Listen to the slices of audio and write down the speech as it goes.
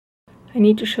I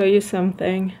need to show you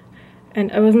something,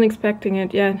 and I wasn't expecting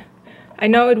it yet. I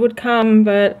know it would come,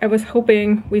 but I was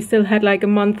hoping we still had like a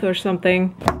month or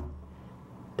something.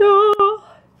 Duh!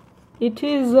 It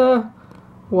is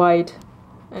white.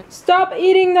 Stop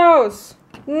eating those!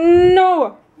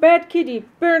 No! Bad kitty!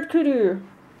 Bad kitty!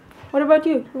 What about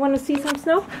you? You want to see some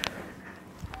snow?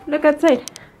 Look outside.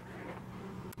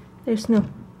 There's snow.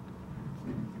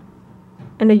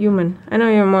 And a human. I know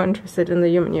you're more interested in the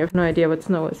human. You have no idea what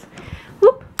snow is.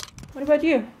 Whoop! What about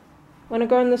you? Wanna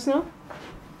go in the snow?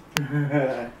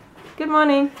 Good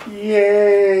morning.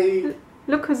 Yay!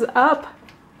 Look who's up.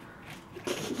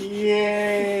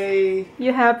 Yay!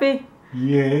 You happy?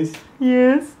 Yes.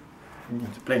 Yes. I'm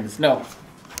going to play in the snow.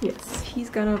 Yes, he's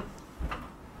gonna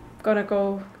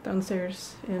go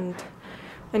downstairs, and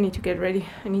I need to get ready.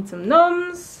 I need some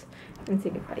numbs and say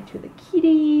goodbye to the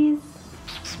kitties.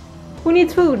 Who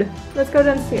needs food? Let's go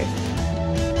downstairs.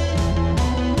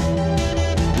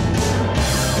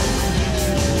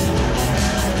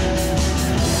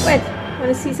 What?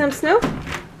 Wanna see some snow?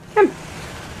 Come.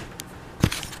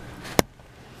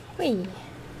 Whee.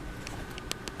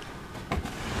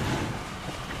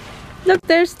 Look,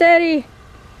 there's Daddy.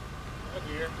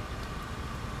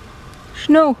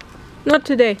 Snow. Not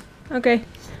today. Okay.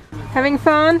 Having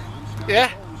fun? Yeah.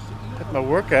 Had my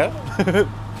workout.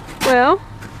 Well,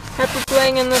 happy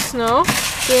playing in the snow.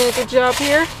 Doing a good job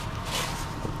here.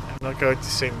 I'm not going to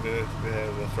sing the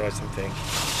frozen thing.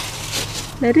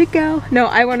 Let it go. No,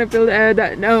 I want to build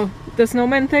the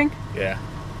snowman thing. Yeah.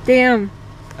 Damn.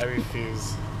 I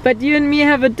refuse. But you and me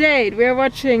have a date. We're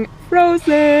watching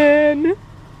Frozen.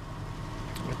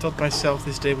 I told myself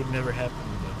this day would never happen,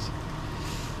 but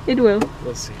It will.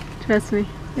 we'll see. Trust me.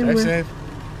 It Drive will. safe.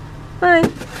 Bye.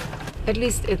 At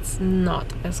least it's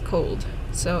not as cold,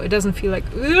 so it doesn't feel like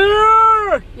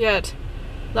 "Urgh!" yet.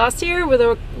 Last year with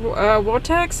a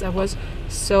vortex, I was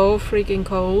so freaking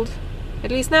cold.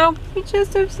 At least now we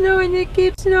just have snow and it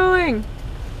keeps snowing.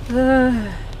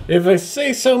 If I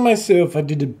say so myself, I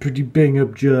did a pretty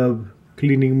bang-up job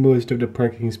cleaning most of the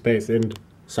parking space and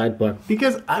sidewalk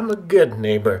because I'm a good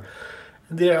neighbor.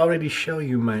 And did I already show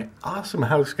you my awesome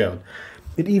house scout?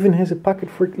 It even has a pocket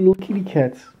for little kitty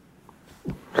cats.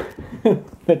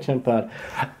 That jumped out.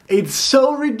 It's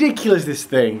so ridiculous, this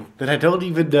thing, that I don't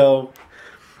even know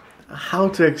how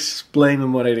to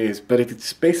explain what it is. But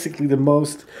it's basically the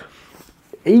most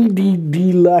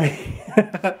ADD-like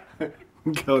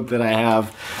coat that I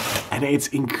have, and it's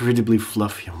incredibly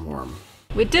fluffy and warm.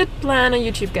 We did plan a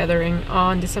YouTube gathering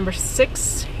on December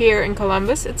 6th here in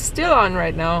Columbus. It's still on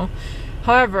right now.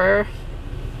 However,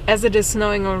 as it is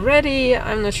snowing already,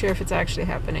 I'm not sure if it's actually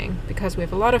happening because we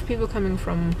have a lot of people coming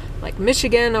from like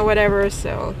Michigan or whatever,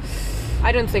 so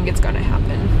I don't think it's gonna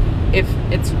happen if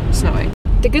it's snowing.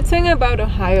 The good thing about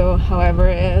Ohio, however,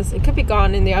 is it could be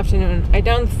gone in the afternoon. I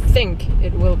don't think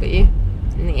it will be.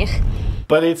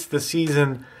 But it's the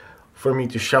season for me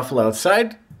to shuffle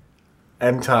outside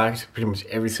and talk to pretty much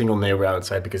every single neighbor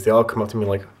outside because they all come up to me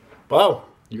like, wow,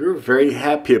 you're very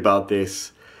happy about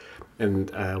this.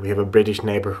 And we have a British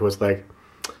neighbor who was like,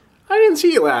 I didn't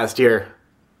see you last year.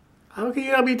 How can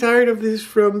you not be tired of this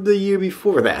from the year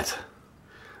before that?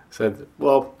 I said,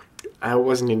 well, I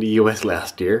wasn't in the US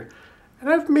last year. And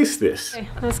I've missed this. Okay,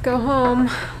 let's go home.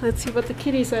 Let's see what the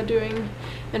kitties are doing.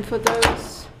 And for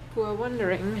those who are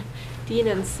wondering, Dean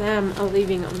and Sam are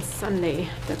leaving on Sunday.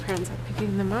 Their parents are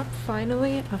picking them up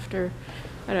finally after,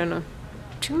 I don't know,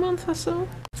 2 months or so.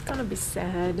 It's gonna be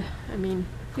sad. I mean,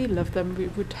 we love them. We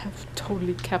would have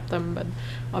totally kept them, but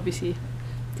obviously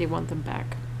they want them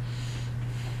back.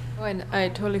 Oh, and I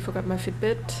totally forgot my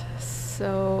Fitbit.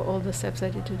 So all the steps I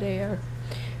did today are...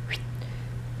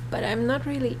 But I'm not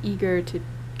really eager to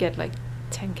get like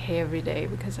 10K every day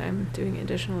because I'm doing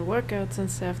additional workouts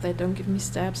and stuff that don't give me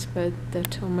steps but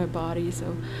that tone my body,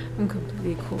 so I'm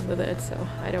completely cool with it, so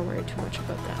I don't worry too much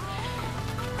about that.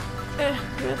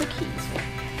 Where are the keys?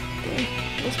 Okay,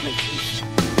 where's my keys?